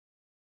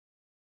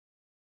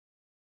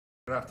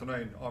Good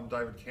afternoon, I'm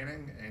David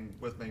Canning, and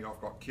with me I've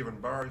got Kevin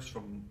Burrowes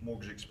from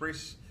Mortgage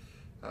Express.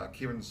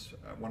 Kevin's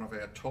one of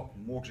our top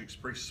Mortgage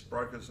Express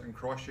brokers in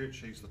Christchurch.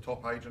 He's the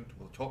top agent,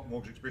 or the top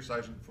Mortgage Express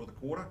agent for the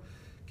quarter.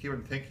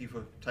 Kevin, thank you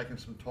for taking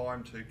some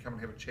time to come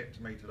and have a chat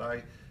to me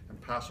today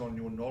and pass on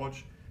your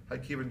knowledge. Hey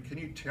Kevin, can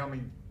you tell me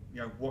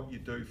what you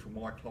do for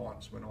my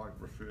clients when I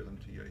refer them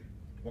to you?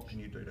 What can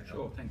you do to help?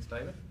 Sure, thanks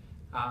David.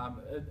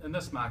 In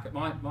this market,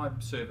 my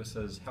service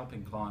is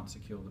helping clients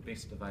secure the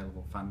best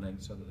available funding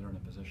so that they're in a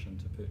position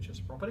to purchase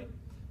property.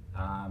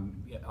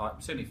 I'm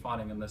certainly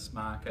finding in this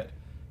market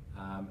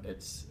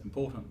it's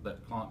important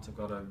that clients have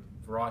got a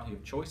variety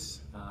of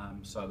choice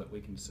so that we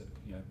can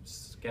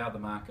scour the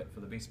market for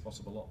the best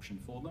possible option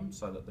for them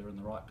so that they're in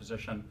the right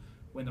position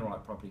when the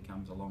right property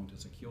comes along to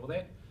secure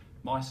that.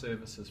 My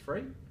service is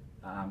free,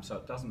 so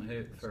it doesn't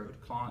hurt for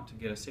a client to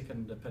get a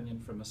second opinion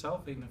from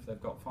myself, even if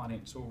they've got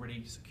finance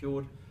already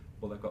secured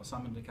or they've got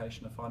some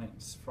indication of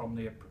finance from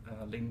their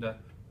lender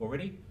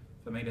already,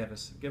 for me to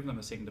give them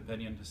a second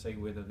opinion to see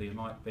whether there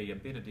might be a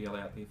better deal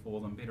out there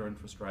for them, better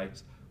interest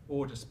rates,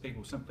 or just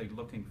people simply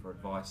looking for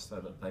advice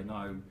so that they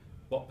know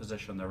what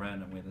position they're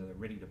in and whether they're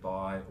ready to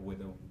buy or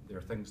whether there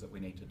are things that we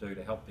need to do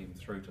to help them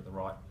through to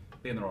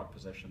be in the right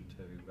position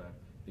to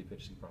be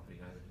purchasing property.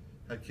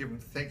 Hey Kevin,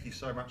 thank you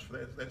so much for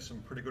that. That's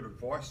some pretty good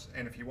advice,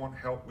 and if you want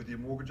help with your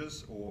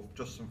mortgages or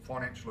just some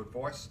financial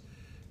advice,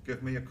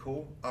 give me a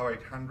call,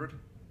 0800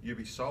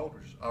 UB Sold,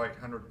 which is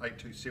 0800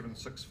 827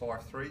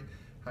 653.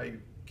 Hey,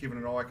 Kevin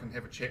and I can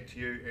have a chat to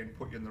you and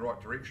put you in the right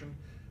direction,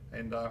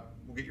 and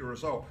we'll get you a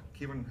result.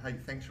 Kevin, hey,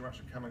 thanks very much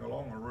for coming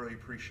along. I really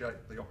appreciate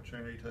the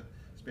opportunity to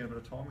spend a bit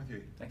of time with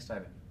you. Thanks,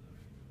 David.